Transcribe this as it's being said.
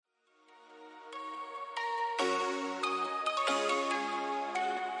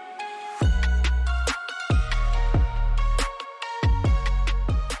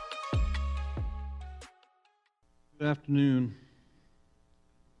Good afternoon.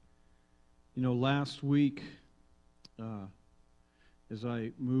 Last week, as I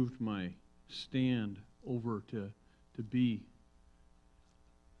moved my stand over to be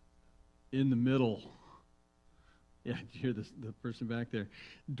in the middle, yeah, did you hear the person back there?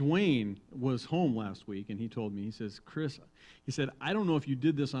 Dwayne was home last week, and he told me, he says, Chris, he said, I don't know if you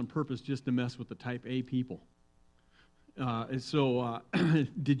did this on purpose just to mess with the type A people.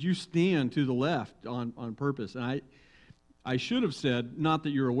 Did you stand to the left on purpose? And I should have said, not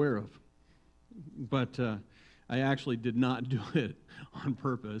that you're aware of, but I actually did not do it on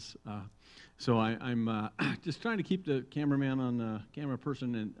purpose. So I'm just trying to keep the cameraman camera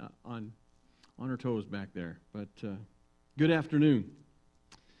person on her toes back there. But good afternoon.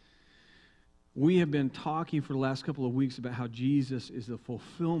 We have been talking for the last couple of weeks about how Jesus is the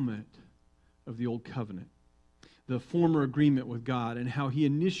fulfillment of the old covenant, the former agreement with God, and how he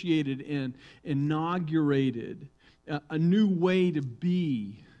initiated and inaugurated a new way to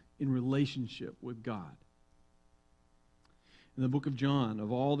be in relationship with God. And the book of John,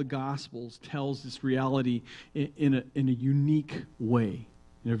 of all the Gospels, tells this reality in a unique way,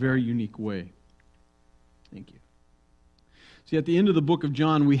 in a very unique way. Thank you. See, at the end of the book of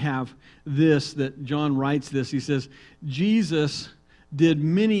John, we have this, that John writes this. He says, Jesus did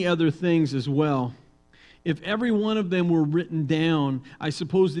many other things as well. If every one of them were written down, I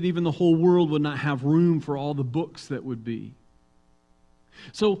suppose that even the whole world would not have room for all the books that would be.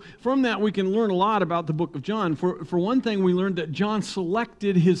 So from that, we can learn a lot about the book of John. For one thing, we learned that John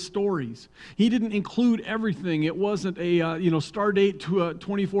selected his stories. He didn't include everything. It wasn't a star date to a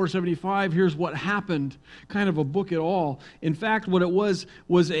 2475, here's what happened, kind of a book at all. In fact, what it was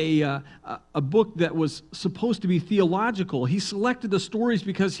a book that was supposed to be theological. He selected the stories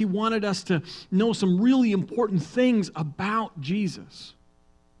because he wanted us to know some really important things about Jesus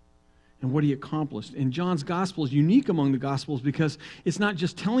and what he accomplished. And John's gospel is unique among the gospels because it's not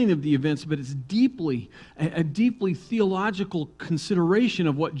just telling of the events, but it's a deeply theological consideration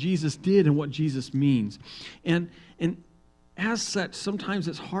of what Jesus did and what Jesus means. And as such, sometimes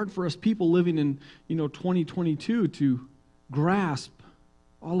it's hard for us people living in 2022 to grasp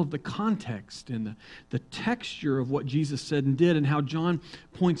all of the context and the texture of what Jesus said and did and how John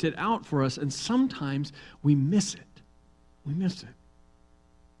points it out for us. And sometimes we miss it. We miss it.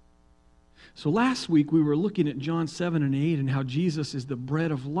 So last week we were looking at John 7 and 8 and how Jesus is the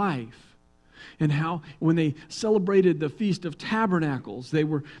bread of life. And how when they celebrated the Feast of Tabernacles, they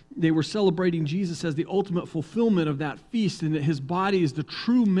were celebrating Jesus as the ultimate fulfillment of that feast, and that his body is the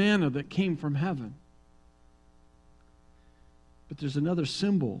true manna that came from heaven. But there's another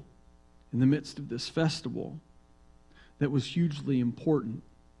symbol in the midst of this festival that was hugely important.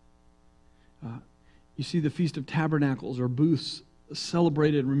 You see, the Feast of Tabernacles, or booths,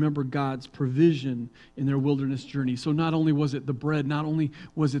 celebrated and remembered God's provision in their wilderness journey. So not only was it the bread, not only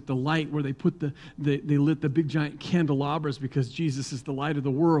was it the light where they lit the big giant candelabras because Jesus is the light of the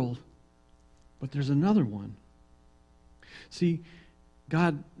world, but there's another one. See,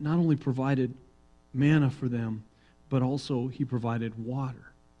 God not only provided manna for them, but also he provided water.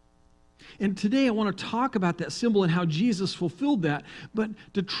 And today I want to talk about that symbol and how Jesus fulfilled that. But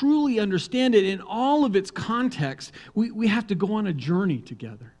to truly understand it in all of its context, we have to go on a journey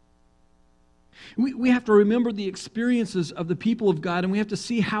together. We have to remember the experiences of the people of God, and we have to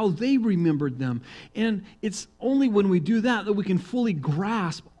see how they remembered them. And it's only when we do that that we can fully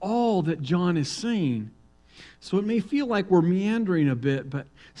grasp all that John is saying. So it may feel like we're meandering a bit, but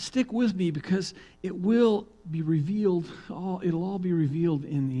stick with me because it will be revealed. It'll all be revealed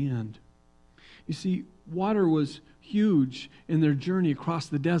in the end. You see, water was huge in their journey across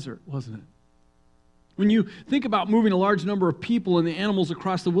the desert, wasn't it? When you think about moving a large number of people and the animals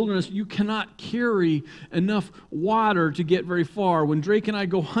across the wilderness, you cannot carry enough water to get very far. When Drake and I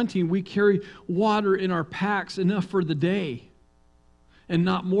go hunting, we carry water in our packs enough for the day and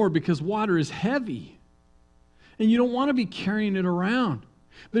not more because water is heavy. And you don't want to be carrying it around.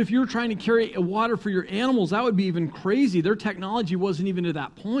 But if you're trying to carry water for your animals, that would be even crazy. Their technology wasn't even to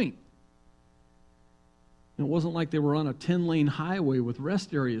that point. It wasn't like they were on a 10-lane highway with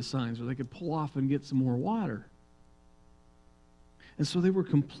rest area signs where they could pull off and get some more water. And so they were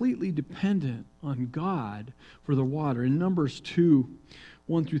completely dependent on God for the water. In Numbers 2,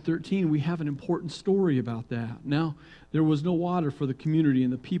 1 through 13, we have an important story about that. Now, there was no water for the community,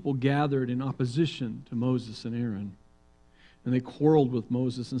 and the people gathered in opposition to Moses and Aaron. And they quarreled with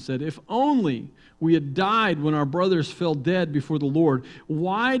Moses and said, if only we had died when our brothers fell dead before the Lord.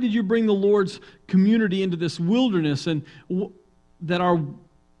 Why did you bring the Lord's community into this wilderness and that our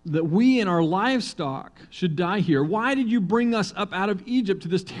that we and our livestock should die here. Why did you bring us up out of Egypt to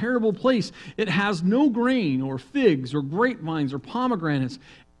this terrible place? It has no grain or figs or grapevines or pomegranates,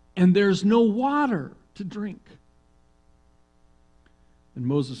 and there's no water to drink." And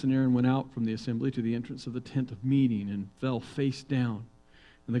Moses and Aaron went out from the assembly to the entrance of the tent of meeting and fell face down.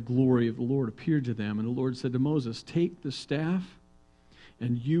 And the glory of the Lord appeared to them. And the Lord said to Moses, "Take the staff,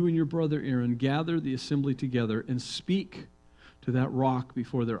 and you and your brother Aaron gather the assembly together and speak to that rock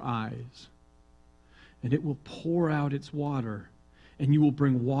before their eyes. And it will pour out its water, and you will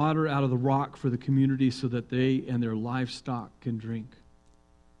bring water out of the rock for the community so that they and their livestock can drink."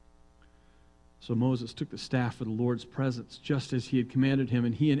 So Moses took the staff of the Lord's presence, just as he had commanded him,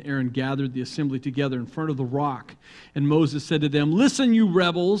 and he and Aaron gathered the assembly together in front of the rock. And Moses said to them, "Listen, you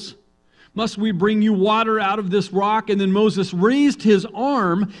rebels, must we bring you water out of this rock?" And then Moses raised his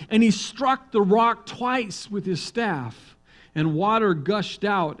arm, and he struck the rock twice with his staff, and water gushed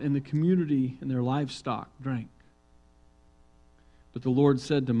out, and the community and their livestock drank. But the Lord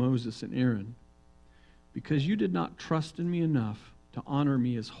said to Moses and Aaron, "Because you did not trust in me enough to honor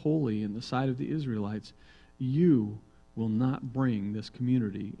me as holy in the sight of the Israelites, you will not bring this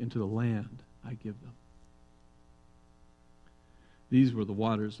community into the land I give them." These were the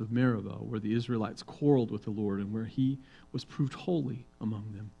waters of Meribah, where the Israelites quarreled with the Lord and where he was proved holy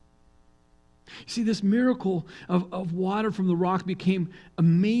among them. You see, this miracle of water from the rock became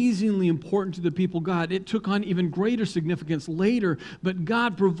amazingly important to the people of God. It took on even greater significance later, but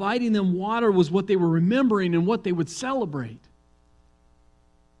God providing them water was what they were remembering and what they would celebrate.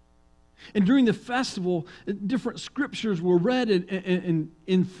 And during the festival, different scriptures were read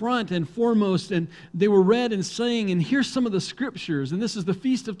in front and foremost, and they were read and sang. And here's some of the scriptures. And this is the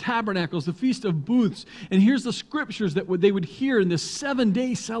Feast of Tabernacles, the Feast of Booths. And here's the scriptures that they would hear in this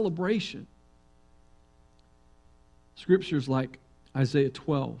 7-day celebration. Scriptures like Isaiah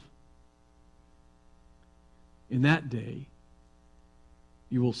 12. "In that day,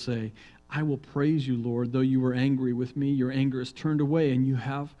 you will say, I will praise you, Lord, though you were angry with me. Your anger is turned away, and you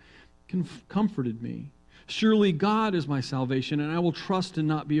have comforted me. Surely God is my salvation, and I will trust and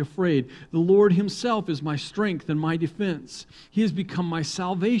not be afraid. The Lord himself is my strength and my defense. He has become my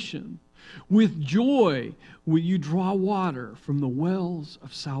salvation. With joy will you draw water from the wells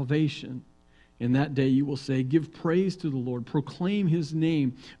of salvation. In that day you will say, give praise to the Lord, proclaim his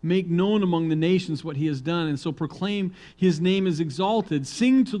name, make known among the nations what he has done, and so proclaim his name is exalted.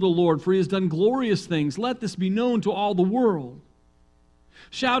 Sing to the Lord, for he has done glorious things. Let this be known to all the world.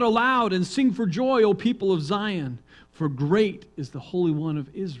 Shout aloud and sing for joy, O people of Zion, for great is the Holy One of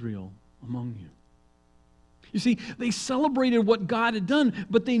Israel among you." You see, they celebrated what God had done,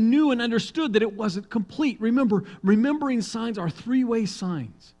 but they knew and understood that it wasn't complete. Remember, remembering signs are three-way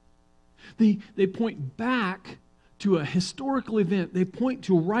signs. They point back to a historical event. They point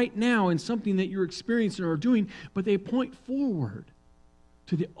to right now and something that you're experiencing or doing, but they point forward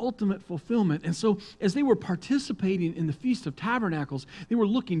to the ultimate fulfillment. And so as they were participating in the Feast of Tabernacles, they were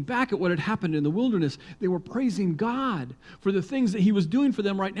looking back at what had happened in the wilderness. They were praising God for the things that he was doing for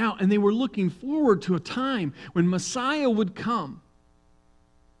them right now, and they were looking forward to a time when Messiah would come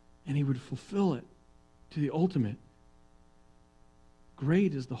and he would fulfill it to the ultimate.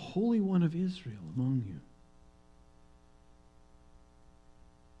 Great is the Holy One of Israel among you.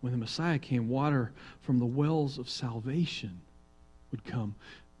 When the Messiah came, water from the wells of salvation would come,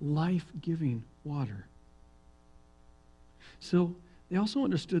 life-giving water. So they also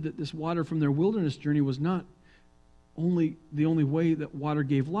understood that this water from their wilderness journey was not only the only way that water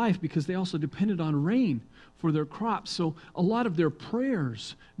gave life, because they also depended on rain for their crops. So a lot of their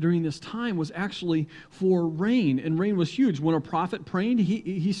prayers during this time was actually for rain, and rain was huge. When a prophet prayed,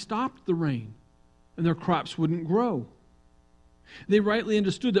 he stopped the rain, and their crops wouldn't grow. They rightly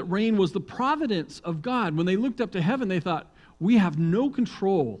understood that rain was the providence of God. When they looked up to heaven, they thought, we have no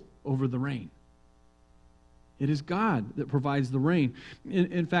control over the rain. It is God that provides the rain.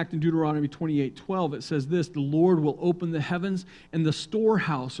 In fact, in Deuteronomy 28:12, it says this, the Lord will open the heavens and the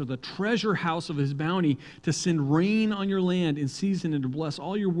storehouse or the treasure house of his bounty to send rain on your land in season and to bless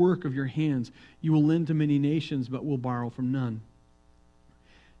all your work of your hands. You will lend to many nations, but will borrow from none.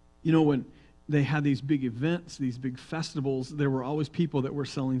 You know, when they had these big events, these big festivals, there were always people that were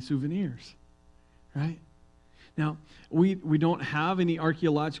selling souvenirs, right? Now, we don't have any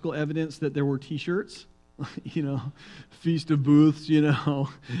archaeological evidence that there were T-shirts, Feast of Booths,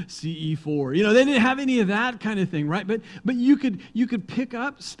 CE4. They didn't have any of that kind of thing, right? But you could pick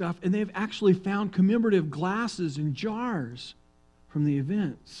up stuff, and they've actually found commemorative glasses and jars from the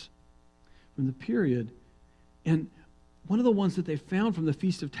events, from the period. And one of the ones that they found from the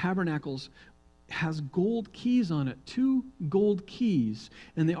Feast of Tabernacles has gold keys on it, 2 gold keys.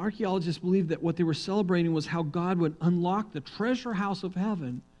 And the archaeologists believe that what they were celebrating was how God would unlock the treasure house of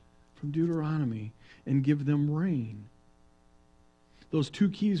heaven from Deuteronomy and give them rain. Those 2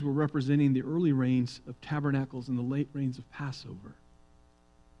 keys were representing the early rains of tabernacles and the late rains of Passover.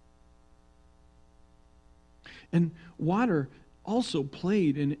 And water also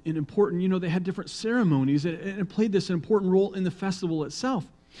played an important, they had different ceremonies, and it played this important role in the festival itself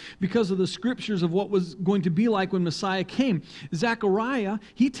because of the scriptures of what was going to be like when Messiah came. Zechariah,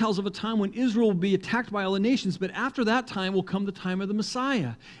 he tells of a time when Israel will be attacked by all the nations, but after that time will come the time of the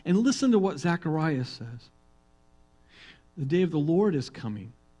Messiah. And listen to what Zechariah says. The day of the Lord is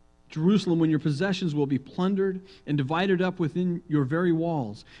coming. Jerusalem, when your possessions will be plundered and divided up within your very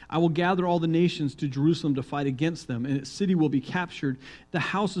walls. I will gather all the nations to Jerusalem to fight against them, and its city will be captured, the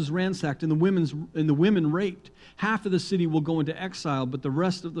houses ransacked, and the women raped. Half of the city will go into exile, but the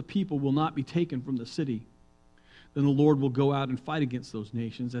rest of the people will not be taken from the city. Then the Lord will go out and fight against those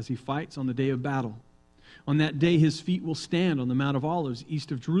nations as he fights on the day of battle. On that day his feet will stand on the Mount of Olives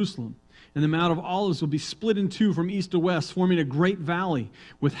east of Jerusalem. And the Mount of Olives will be split in 2 from east to west, forming a great valley,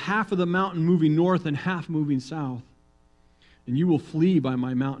 with half of the mountain moving north and half moving south. And you will flee by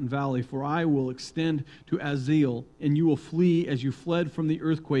my mountain valley, for I will extend to Azeel, and you will flee as you fled from the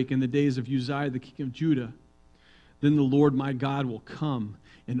earthquake in the days of Uzziah the king of Judah. Then the Lord my God will come,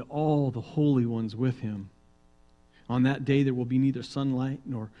 and all the holy ones with him. On that day there will be neither sunlight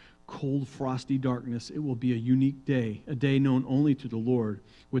nor cold, frosty darkness. It will be a unique day, a day known only to the Lord,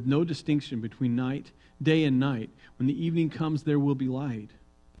 with no distinction between day and night. When the evening comes, there will be light.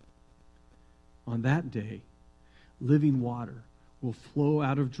 On that day, living water will flow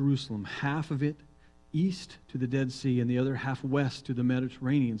out of Jerusalem, half of it east to the Dead Sea and the other half west to the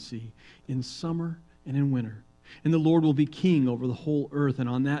Mediterranean Sea, in summer and in winter. And the Lord will be king over the whole earth, and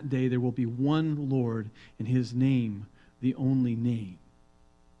on that day there will be one Lord, and his name, the only name.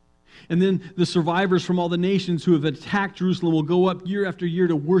 And then the survivors from all the nations who have attacked Jerusalem will go up year after year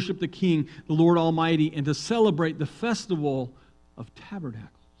to worship the King, the Lord Almighty, and to celebrate the festival of tabernacles.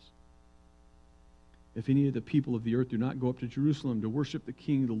 If any of the people of the earth do not go up to Jerusalem to worship the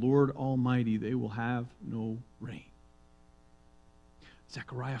King, the Lord Almighty, they will have no rain.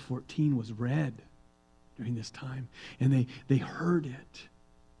 Zechariah 14 was read during this time, and they heard it.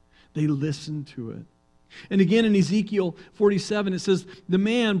 They listened to it. And again in Ezekiel 47, it says, the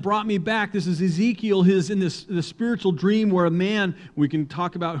man brought me back. This is Ezekiel, in this spiritual dream where a man, we can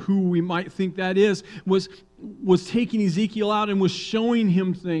talk about who we might think that is, was taking Ezekiel out and was showing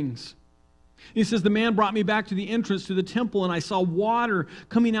him things. He says, the man brought me back to the entrance to the temple, and I saw water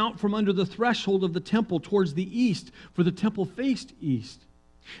coming out from under the threshold of the temple towards the east, for the temple faced east.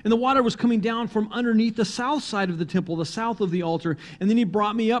 And the water was coming down from underneath the south side of the temple, the south of the altar. And then he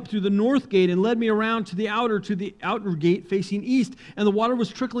brought me up through the north gate and led me around to the outer gate facing east. And the water was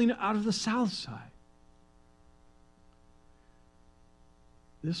trickling out of the south side.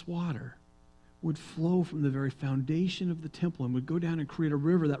 This water would flow from the very foundation of the temple and would go down and create a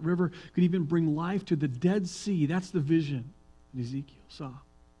river. That river could even bring life to the Dead Sea. That's the vision that Ezekiel saw.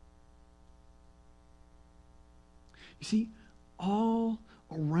 You see, all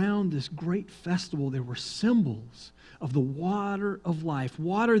around this great festival, there were symbols of the water of life,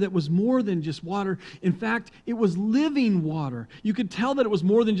 water that was more than just water. In fact, it was living water. You could tell that it was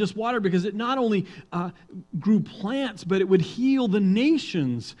more than just water because it not only grew plants, but it would heal the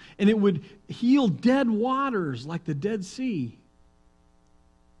nations, and it would heal dead waters like the Dead Sea.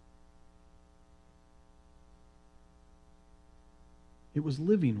 It was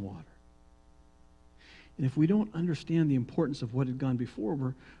living water. And if we don't understand the importance of what had gone before,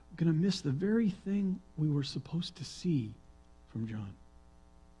 we're going to miss the very thing we were supposed to see from John.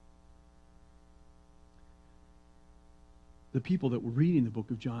 The people that were reading the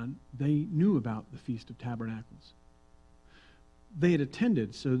book of John, they knew about the Feast of Tabernacles. They had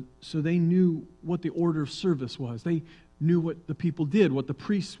attended, so they knew what the order of service was. They knew what the people did, what the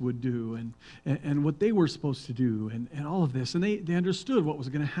priests would do, and what they were supposed to do, and all of this. And they understood what was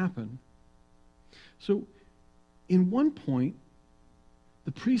going to happen. So, in one point,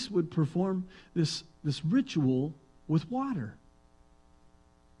 the priests would perform this ritual with water.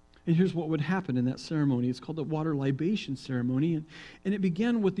 And here's what would happen in that ceremony. It's called the water libation ceremony. And it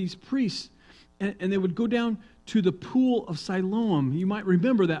began with these priests, and they would go down to the pool of Siloam. You might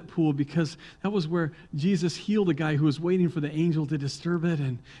remember that pool because that was where Jesus healed a guy who was waiting for the angel to disturb it,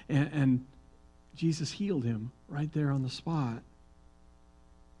 and Jesus healed him right there on the spot.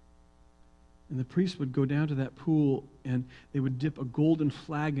 And the priests would go down to that pool, and they would dip a golden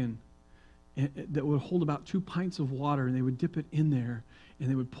flagon that would hold about 2 pints of water, and they would dip it in there, and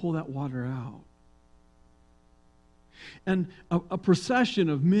they would pull that water out. And a procession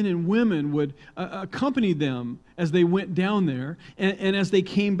of men and women would accompany them as they went down there and as they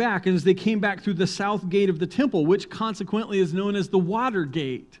came back. And as they came back through the south gate of the temple, which consequently is known as the water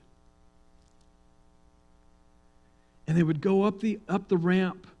gate. And they would go up the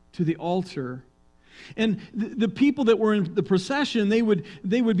ramp to the altar. And the people that were in the procession, they would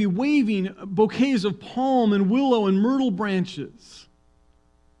be waving bouquets of palm and willow and myrtle branches.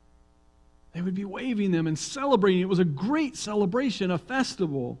 They would be waving them and celebrating. It was a great celebration, a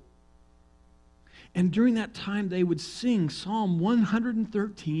festival. And during that time, they would sing Psalm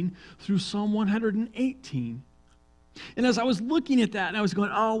 113 through Psalm 118. And as I was looking at that, and I was going,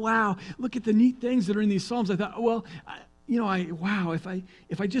 oh, wow, look at the neat things that are in these Psalms, I thought, well,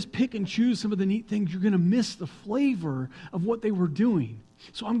 if I just pick and choose some of the neat things, you're going to miss the flavor of what they were doing.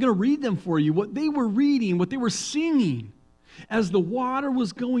 So I'm going to read them for you, what they were reading, what they were singing as the water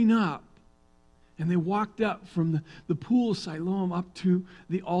was going up. And they walked up from the pool of Siloam up to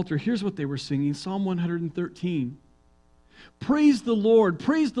the altar. Here's what they were singing, Psalm 113. Praise the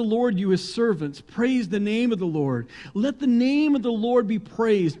Lord, you his servants. Praise the name of the Lord. Let the name of the Lord be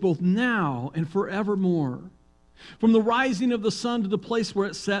praised both now and forevermore. From the rising of the sun to the place where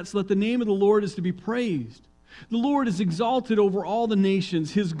it sets, let the name of the Lord is to be praised. The Lord is exalted over all the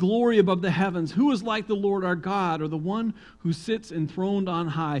nations, his glory above the heavens. Who is like the Lord our God, or the one who sits enthroned on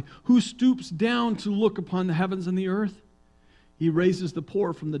high, who stoops down to look upon the heavens and the earth? He raises the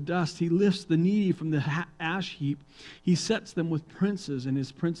poor from the dust. He lifts the needy from the ash heap. He sets them with princes and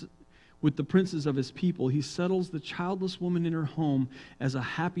with the princes of his people. He settles the childless woman in her home as a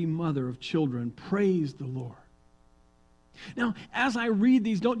happy mother of children. Praise the Lord. Now, as I read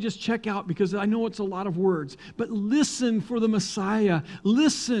these, don't just check out because I know it's a lot of words, but listen for the Messiah.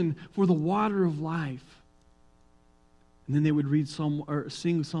 Listen for the water of life. And then they would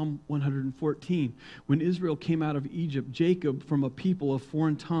sing Psalm 114. When Israel came out of Egypt, Jacob from a people of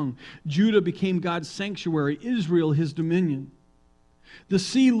foreign tongue, Judah became God's sanctuary, Israel his dominion. The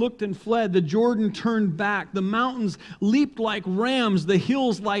sea looked and fled, the Jordan turned back, the mountains leaped like rams, the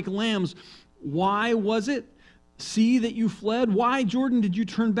hills like lambs. Why was it? Sea that you fled? Why, Jordan, did you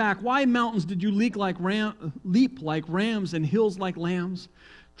turn back? Why, mountains, did you leap like rams and hills like lambs?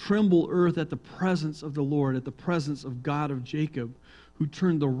 Tremble, earth, at the presence of the Lord, at the presence of God of Jacob, who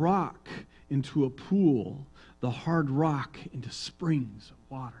turned the rock into a pool, the hard rock into springs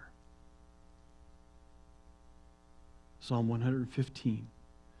of water. Psalm 115.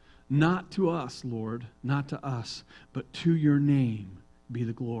 Not to us, Lord, not to us, but to your name be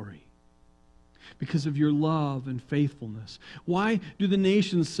the glory. Because of your love and faithfulness. Why do the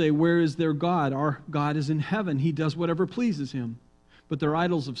nations say, where is their God? Our God is in heaven. He does whatever pleases him. But they're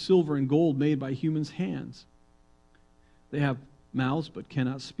idols of silver and gold made by humans' hands. They have mouths but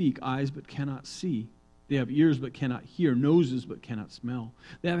cannot speak, eyes but cannot see. They have ears but cannot hear, noses but cannot smell.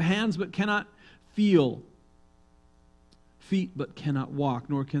 They have hands but cannot feel, feet but cannot walk,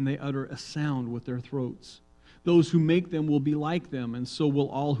 nor can they utter a sound with their throats. Those who make them will be like them, and so will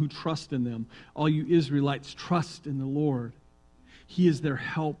all who trust in them. All you Israelites, trust in the Lord. He is their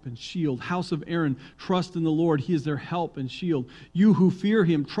help and shield. House of Aaron, trust in the Lord. He is their help and shield. You who fear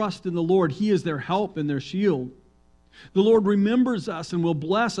him, trust in the Lord. He is their help and their shield. The Lord remembers us and will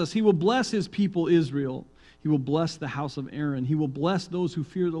bless us. He will bless his people Israel. He will bless the house of Aaron. He will bless those who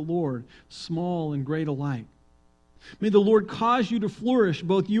fear the Lord, small and great alike. May the Lord cause you to flourish,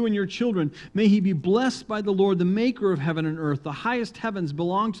 both you and your children. May he be blessed by the Lord, the maker of heaven and earth. The highest heavens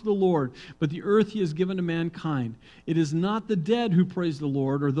belong to the Lord, but the earth he has given to mankind. It is not the dead who praise the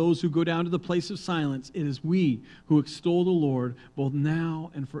Lord, or those who go down to the place of silence. It is we who extol the Lord, both now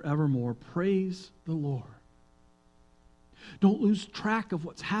and forevermore. Praise the Lord. Don't lose track of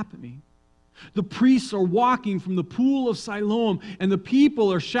what's happening. The priests are walking from the pool of Siloam, and the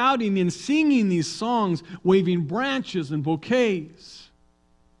people are shouting and singing these songs, waving branches and bouquets.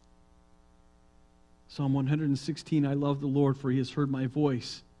 Psalm 116, I love the Lord, for he has heard my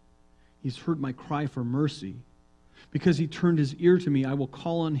voice. He's heard my cry for mercy. Because he turned his ear to me, I will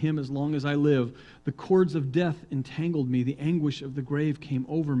call on him as long as I live. The cords of death entangled me. The anguish of the grave came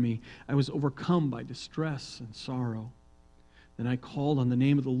over me. I was overcome by distress and sorrow. Then I called on the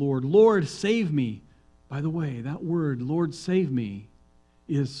name of the Lord. Lord, save me. By the way, that word, Lord, save me,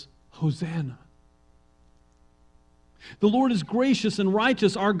 is Hosanna. The Lord is gracious and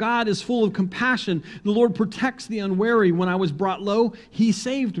righteous. Our God is full of compassion. The Lord protects the unwary. When I was brought low, he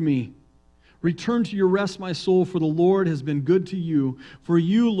saved me. Return to your rest, my soul, for the Lord has been good to you. For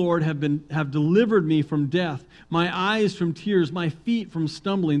you, Lord, have delivered me from death, my eyes from tears, my feet from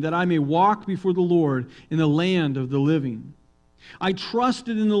stumbling, that I may walk before the Lord in the land of the living. I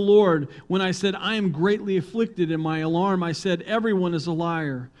trusted in the Lord when I said, I am greatly afflicted. In my alarm, I said, everyone is a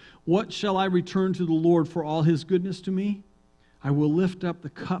liar. What shall I return to the Lord for all his goodness to me? I will lift up the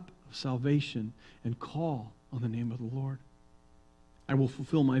cup of salvation and call on the name of the Lord. I will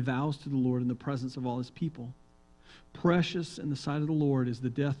fulfill my vows to the Lord in the presence of all his people. Precious in the sight of the Lord is the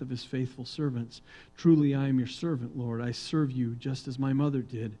death of his faithful servants. Truly I am your servant, Lord. I serve you just as my mother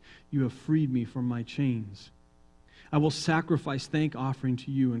did. You have freed me from my chains. I will sacrifice thank offering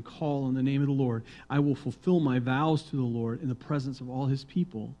to you and call on the name of the Lord. I will fulfill my vows to the Lord in the presence of all his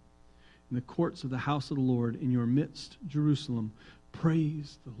people. In the courts of the house of the Lord, in your midst, Jerusalem,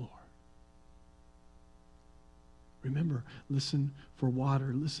 praise the Lord. Remember, listen for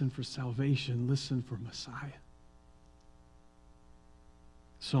water, listen for salvation, listen for Messiah.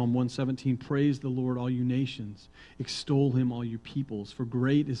 Psalm 117, praise the Lord, all you nations. Extol him, all you peoples. For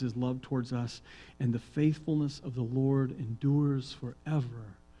great is his love towards us, and the faithfulness of the Lord endures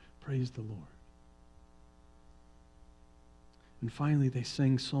forever. Praise the Lord. And finally, they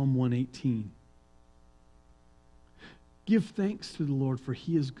sang Psalm 118. Give thanks to the Lord, for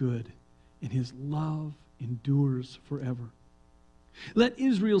he is good, and his love endures forever. Let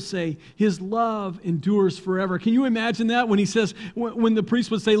Israel say, his love endures forever. Can you imagine that? When he says, when the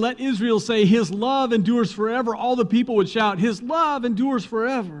priest would say, let Israel say, his love endures forever, all the people would shout, his love endures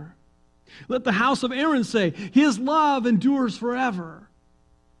forever. Let the house of Aaron say, his love endures forever.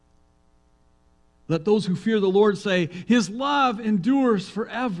 Let those who fear the Lord say, his love endures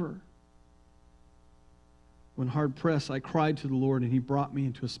forever. When hard pressed, I cried to the Lord, and he brought me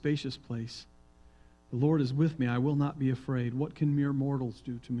into a spacious place. The Lord is with me, I will not be afraid. What can mere mortals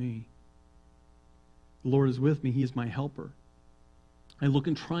do to me? The Lord is with me, he is my helper. I look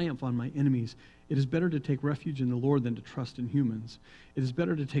in triumph on my enemies. It is better to take refuge in the Lord than to trust in humans. It is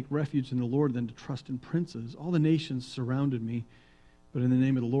better to take refuge in the Lord than to trust in princes. All the nations surrounded me, but in the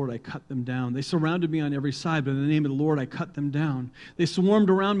name of the Lord I cut them down. They surrounded me on every side, but in the name of the Lord I cut them down. They swarmed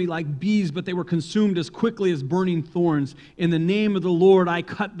around me like bees, but they were consumed as quickly as burning thorns. In the name of the Lord I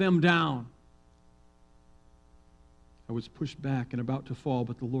cut them down. I was pushed back and about to fall,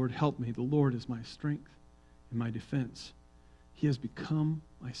 but the Lord helped me. The Lord is my strength and my defense. He has become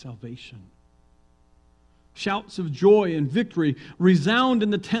my salvation. Shouts of joy and victory resound in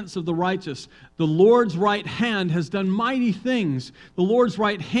the tents of the righteous. The Lord's right hand has done mighty things. The Lord's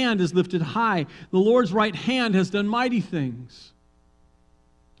right hand is lifted high. The Lord's right hand has done mighty things.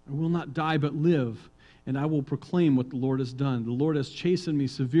 I will not die but live, and I will proclaim what the Lord has done. The Lord has chastened me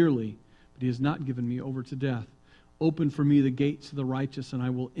severely, but he has not given me over to death. Open for me the gates of the righteous, and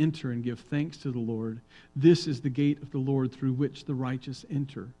I will enter and give thanks to the Lord. This is the gate of the Lord through which the righteous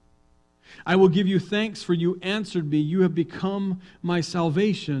enter. I will give you thanks, for you answered me. You have become my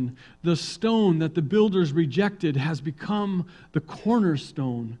salvation. The stone that the builders rejected has become the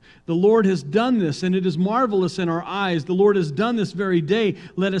cornerstone. The Lord has done this, and it is marvelous in our eyes. The Lord has done this very day.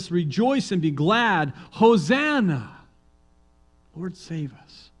 Let us rejoice and be glad. Hosanna! Lord, save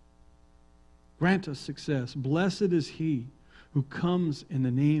us. Grant us success. Blessed is he who comes in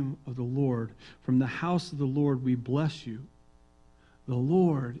the name of the Lord. From the house of the Lord we bless you. The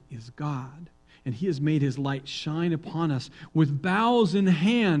Lord is God, and he has made his light shine upon us. With boughs in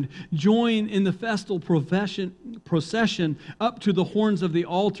hand, join in the festal procession up to the horns of the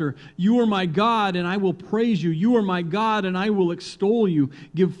altar. You are my God, and I will praise you. You are my God, and I will extol you.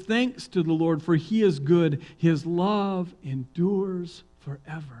 Give thanks to the Lord, for he is good. His love endures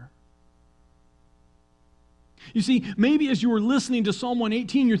forever. You see, maybe as you were listening to Psalm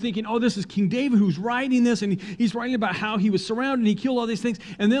 118, you're thinking, oh, this is King David who's writing this, and he's writing about how he was surrounded and he killed all these things.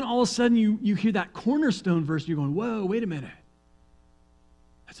 And then all of a sudden you hear that cornerstone verse, and you're going, whoa, wait a minute.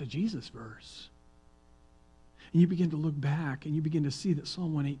 That's a Jesus verse. And you begin to look back, and you begin to see that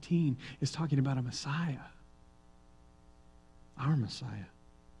Psalm 118 is talking about a Messiah. Our Messiah.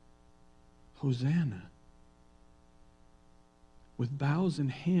 Hosanna. With boughs in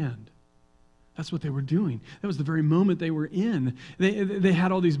hand. That's what they were doing. That was the very moment they were in. They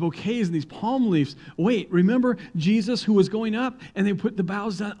had all these bouquets and these palm leaves. Wait, remember Jesus who was going up, and they put the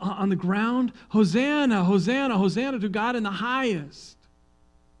boughs on the ground? Hosanna, Hosanna, Hosanna to God in the highest.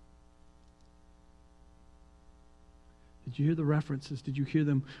 Did you hear the references? Did you hear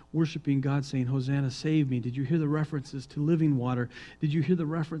them worshiping God, saying, Hosanna, save me? Did you hear the references to living water? Did you hear the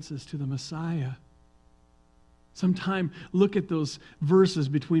references to the Messiah? Sometime look at those verses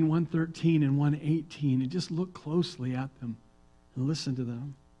between 113 and 118 and just look closely at them and listen to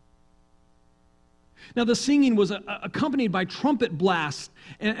them. Now the singing was accompanied by trumpet blasts,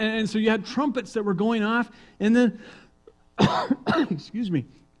 and so you had trumpets that were going off, and then, excuse me,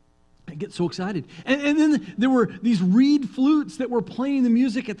 I get so excited. And then there were these reed flutes that were playing the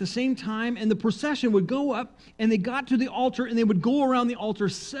music at the same time, and the procession would go up, and they got to the altar, and they would go around the altar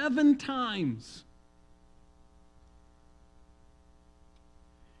 7 times.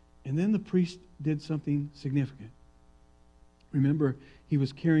 And then the priest did something significant. Remember, he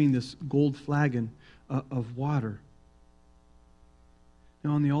was carrying this gold flagon of water.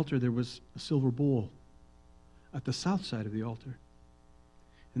 Now on the altar there was a silver bowl at the south side of the altar.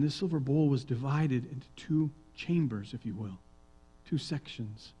 And this silver bowl was divided into 2 chambers, if you will, 2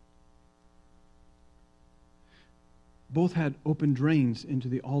 sections. Both had open drains into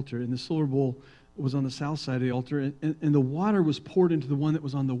the altar, and the silver bowl was on the south side of the altar, and the water was poured into the one that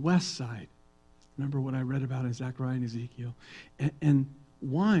was on the west side. Remember what I read about in Zechariah and Ezekiel? And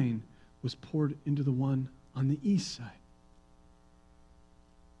wine was poured into the one on the east side.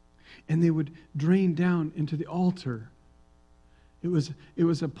 And they would drain down into the altar. It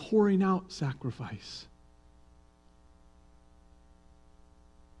was a pouring out sacrifice.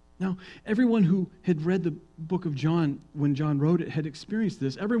 Now, everyone who had read the book of John when John wrote it had experienced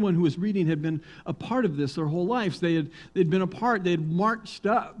this. Everyone who was reading had been a part of this their whole lives. They'd been a part. They had marched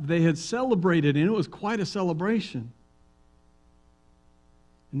up. They had celebrated, and it was quite a celebration.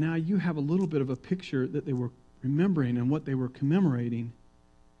 And now you have a little bit of a picture that they were remembering and what they were commemorating.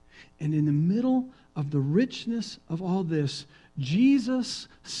 And in the middle of the richness of all this, Jesus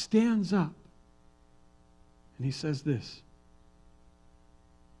stands up and he says this.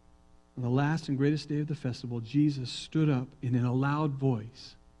 On the last and greatest day of the festival, Jesus stood up and in a loud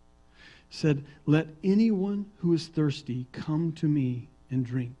voice said, "Let anyone who is thirsty come to me and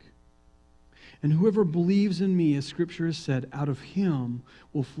drink. And whoever believes in me, as Scripture has said, out of him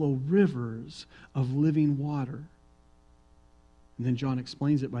will flow rivers of living water." And then John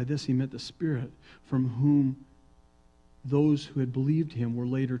explains it by this. He meant the Spirit from whom those who had believed him were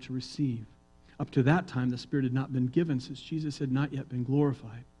later to receive. Up to that time, the Spirit had not been given since Jesus had not yet been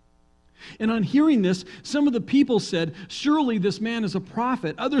glorified. And on hearing this, some of the people said, "Surely this man is a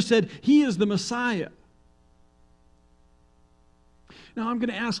prophet." Others said, "He is the Messiah." Now I'm going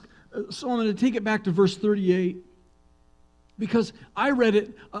to ask Solomon to take it back to verse 38, because I read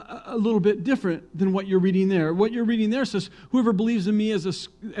it a little bit different than what you're reading there. What you're reading there says, "Whoever believes in me, as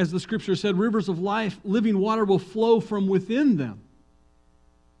the Scripture said, rivers of life, living water will flow from within them."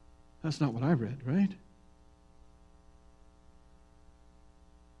 That's not what I read, right?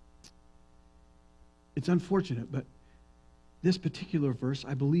 It's unfortunate, but this particular verse,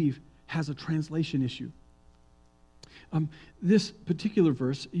 I believe, has a translation issue. This particular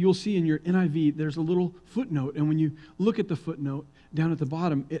verse, you'll see in your NIV, there's a little footnote, and when you look at the footnote down at the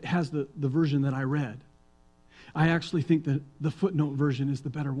bottom, it has the version that I read. I actually think that the footnote version is the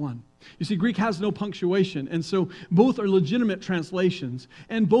better one. You see, Greek has no punctuation, and so both are legitimate translations,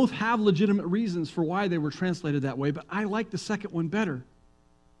 and both have legitimate reasons for why they were translated that way, but I like the second one better.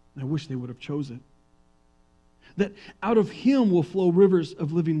 I wish they would have chosen it. That out of him will flow rivers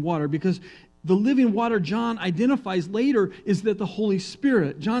of living water, because the living water John identifies later is that the Holy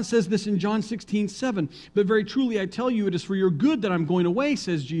Spirit. John says this in John 16:7. "But very truly I tell you, it is for your good that I'm going away,"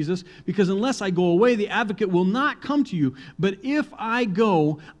 says Jesus, "because unless I go away, the advocate will not come to you. But if I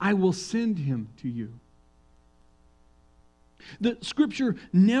go, I will send him to you." The Scripture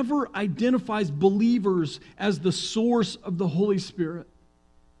never identifies believers as the source of the Holy Spirit.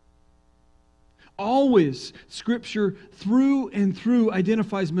 Always, Scripture through and through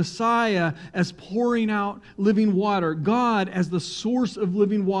identifies Messiah as pouring out living water, God as the source of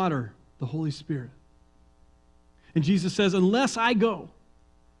living water, the Holy Spirit. And Jesus says, unless I go,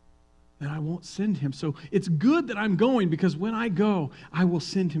 then I won't send him. So it's good that I'm going, because when I go, I will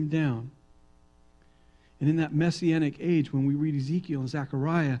send him down. And in that Messianic age, when we read Ezekiel and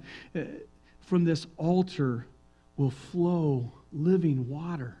Zechariah, from this altar will flow living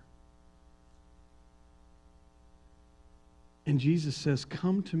water. And Jesus says,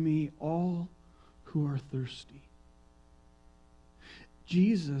 "Come to me, all who are thirsty."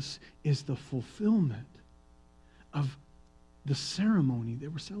 Jesus is the fulfillment of the ceremony they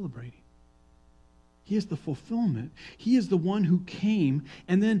were celebrating. He is the fulfillment. He is the one who came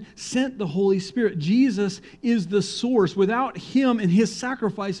and then sent the Holy Spirit. Jesus is the source. Without him and his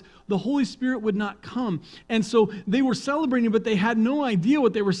sacrifice, the Holy Spirit would not come. And so they were celebrating, but they had no idea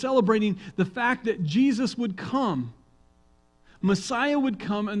what they were celebrating, the fact that Jesus would come. Messiah would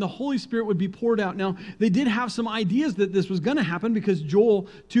come and the Holy Spirit would be poured out. Now, they did have some ideas that this was going to happen, because Joel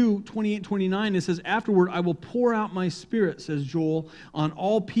 2:28-29, it says, "Afterward I will pour out my Spirit," says Joel, "on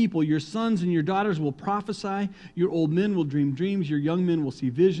all people. Your sons and your daughters will prophesy. Your old men will dream dreams. Your young men will see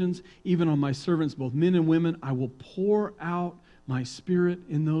visions. Even on my servants, both men and women, I will pour out my Spirit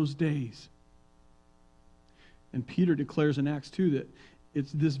in those days. And Peter declares in Acts 2 that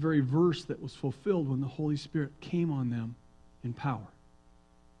it's this very verse that was fulfilled when the Holy Spirit came on them in power.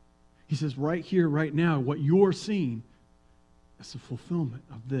 He says, right here, right now, what you're seeing is the fulfillment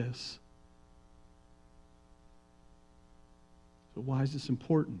of this. So why is this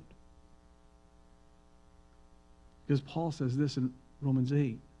important? Because Paul says this in Romans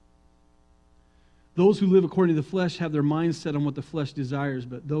 8. Those who live according to the flesh have their minds set on what the flesh desires,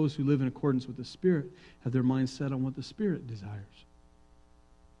 but those who live in accordance with the Spirit have their minds set on what the Spirit desires.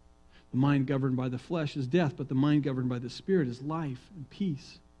 The mind governed by the flesh is death, but the mind governed by the Spirit is life and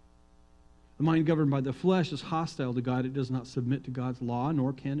peace. The mind governed by the flesh is hostile to God. It does not submit to God's law,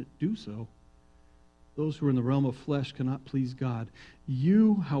 nor can it do so. Those who are in the realm of flesh cannot please God.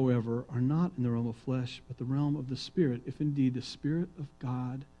 You, however, are not in the realm of flesh, but the realm of the Spirit, if indeed the Spirit of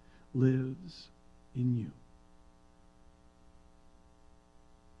God lives in you.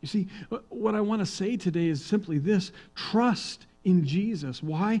 You see, what I want to say today is simply this: trust in Jesus.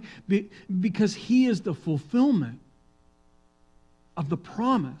 Why? Because He is the fulfillment of the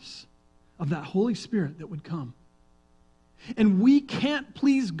promise of that Holy Spirit that would come. And we can't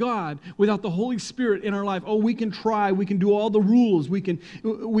please God without the Holy Spirit in our life. Oh, we can try, we can do all the rules, we can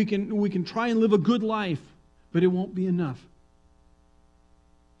try and live a good life, but it won't be enough.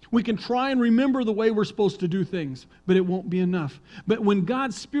 We can try and remember the way we're supposed to do things, but it won't be enough. But when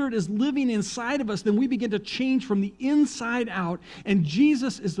God's Spirit is living inside of us, then we begin to change from the inside out, and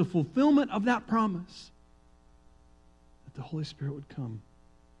Jesus is the fulfillment of that promise that the Holy Spirit would come.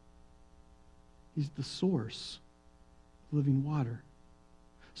 He's the source of living water.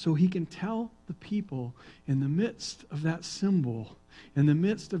 So He can tell the people in the midst of that symbol, in the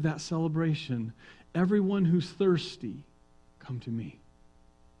midst of that celebration, everyone who's thirsty, come to me.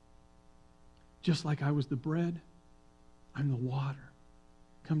 Just like I was the bread, I'm the water.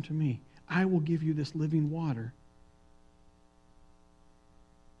 Come to me. I will give you this living water.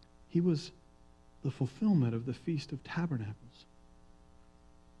 He was the fulfillment of the Feast of Tabernacles.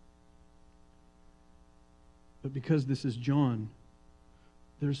 But because this is John,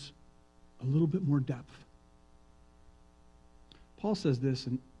 there's a little bit more depth. Paul says this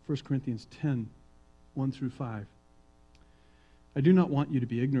in 1 Corinthians 10, 1 through 5. I do not want you to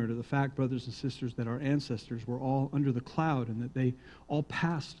be ignorant of the fact, brothers and sisters, that our ancestors were all under the cloud and that they all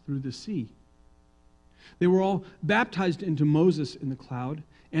passed through the sea. They were all baptized into Moses in the cloud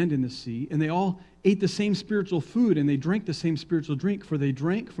and in the sea, and they all ate the same spiritual food and they drank the same spiritual drink, for they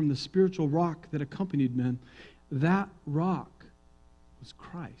drank from the spiritual rock that accompanied men. That rock was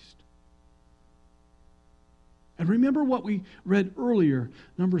Christ. And remember what we read earlier,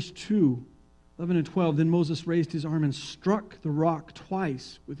 Numbers 2, 11 and 12, then Moses raised his arm and struck the rock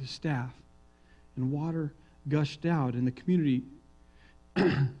twice with his staff, and water gushed out, and the community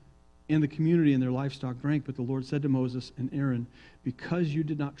and their livestock drank. But the Lord said to Moses and Aaron, because you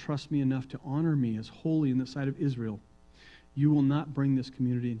did not trust me enough to honor me as holy in the sight of Israel, you will not bring this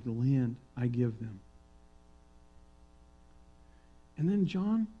community into the land I give them. And then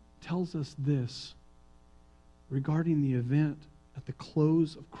John tells us this regarding the event at the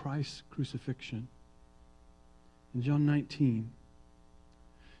close of Christ's crucifixion. In John 19,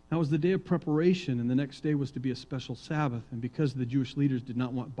 now it was the day of preparation, and the next day was to be a special Sabbath. And because the Jewish leaders did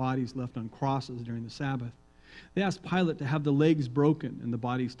not want bodies left on crosses during the Sabbath, they asked Pilate to have the legs broken and the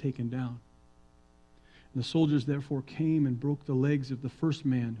bodies taken down. And the soldiers therefore came and broke the legs of the first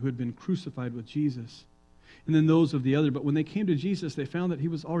man who had been crucified with Jesus, and then those of the other. But when they came to Jesus, they found that he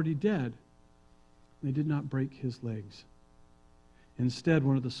was already dead. They did not break his legs. Instead,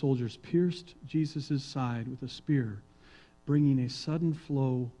 one of the soldiers pierced Jesus' side with a spear, bringing a sudden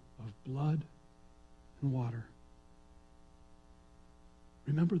flow of blood and water.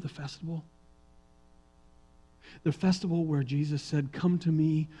 Remember the festival? The festival where Jesus said, come to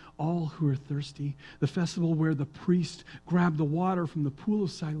me, all who are thirsty. The festival where the priest grabbed the water from the pool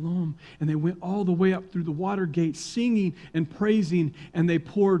of Siloam, and they went all the way up through the water gate, singing and praising, and they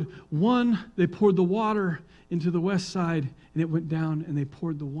poured the water into the west side, and it went down, and they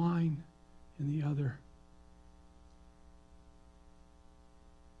poured the wine in the other.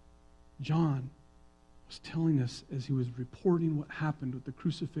 John was telling us as he was reporting what happened with the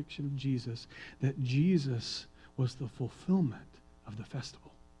crucifixion of Jesus, that Jesus was the fulfillment of the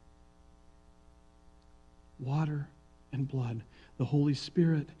festival. Water and blood, the Holy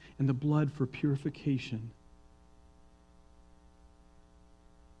Spirit and the blood for purification.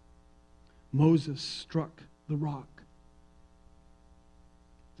 Moses struck the rock,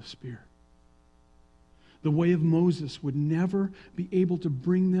 the spear. The way of Moses would never be able to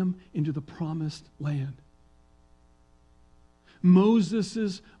bring them into the promised land.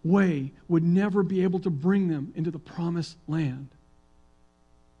 Moses' way would never be able to bring them into the promised land.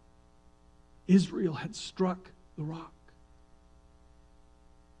 Israel had struck the rock.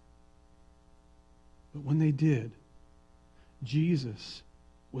 But when they did, Jesus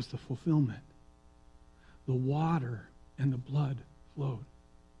was the fulfillment. The water and the blood flowed.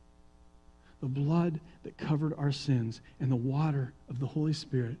 The blood that covered our sins and the water of the Holy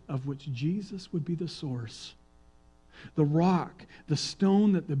Spirit, of which Jesus would be the source. The rock, the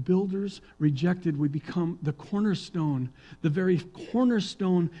stone that the builders rejected, would become the cornerstone, the very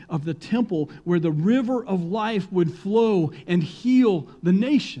cornerstone of the temple where the river of life would flow and heal the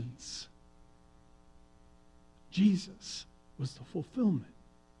nations. Jesus was the fulfillment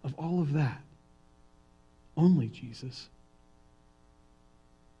of all of that. Only Jesus.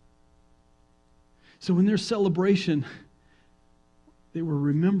 So in their celebration, they were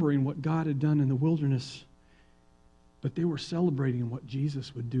remembering what God had done in the wilderness, but they were celebrating what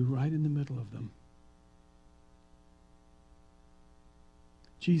Jesus would do right in the middle of them.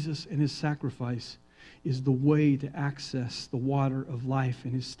 Jesus and his sacrifice is the way to access the water of life.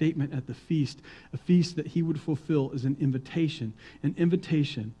 And his statement at the feast, a feast that he would fulfill, is an invitation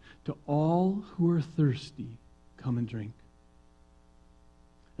to all who are thirsty, come and drink.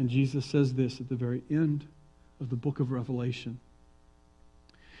 And Jesus says this at the very end of the book of Revelation.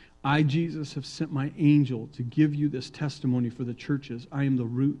 I, Jesus, have sent my angel to give you this testimony for the churches. I am the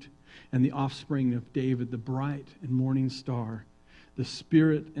root and the offspring of David, the bright and morning star. The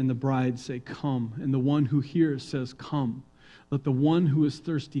Spirit and the bride say, come. And the one who hears says, come. Let the one who is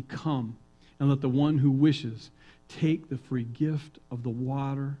thirsty come. And let the one who wishes take the free gift of the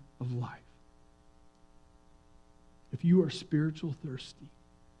water of life. If you are spiritually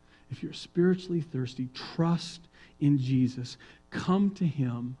thirsty, trust in Jesus. Come to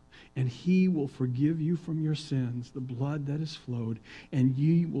him, and he will forgive you from your sins, the blood that has flowed, and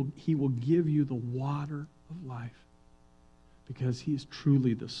he will give you the water of life, because he is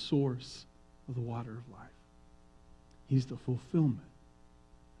truly the source of the water of life. He's the fulfillment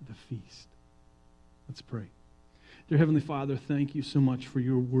of the feast. Let's pray. Dear Heavenly Father, thank you so much for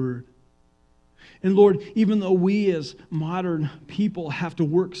your word. And Lord, even though we as modern people have to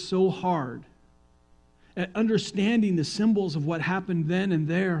work so hard at understanding the symbols of what happened then and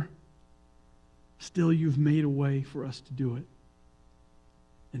there, still you've made a way for us to do it.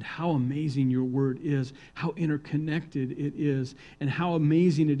 And how amazing your word is, how interconnected it is, and how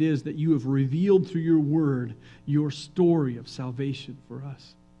amazing it is that you have revealed through your word your story of salvation for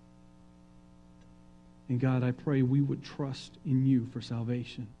us. And God, I pray we would trust in you for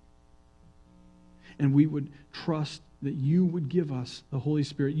salvation. And we would trust that you would give us the Holy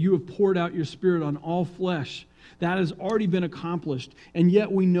Spirit. You have poured out your Spirit on all flesh. That has already been accomplished. And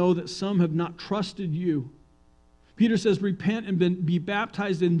yet we know that some have not trusted you. Peter says, repent and be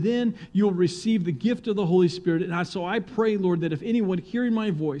baptized, and then you'll receive the gift of the Holy Spirit. And so I pray, Lord, that if anyone hearing my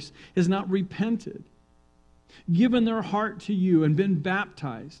voice has not repented, given their heart to you and been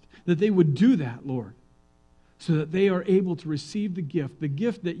baptized, that they would do that, Lord, so that they are able to receive the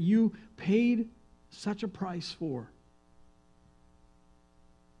gift that you paid such a price for,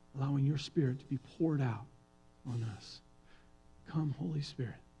 allowing your Spirit to be poured out on us. Come, Holy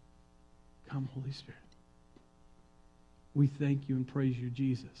Spirit. Come, Holy Spirit. We thank you and praise you,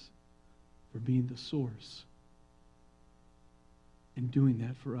 Jesus, for being the source and doing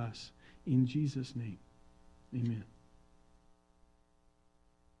that for us. In Jesus' name, amen.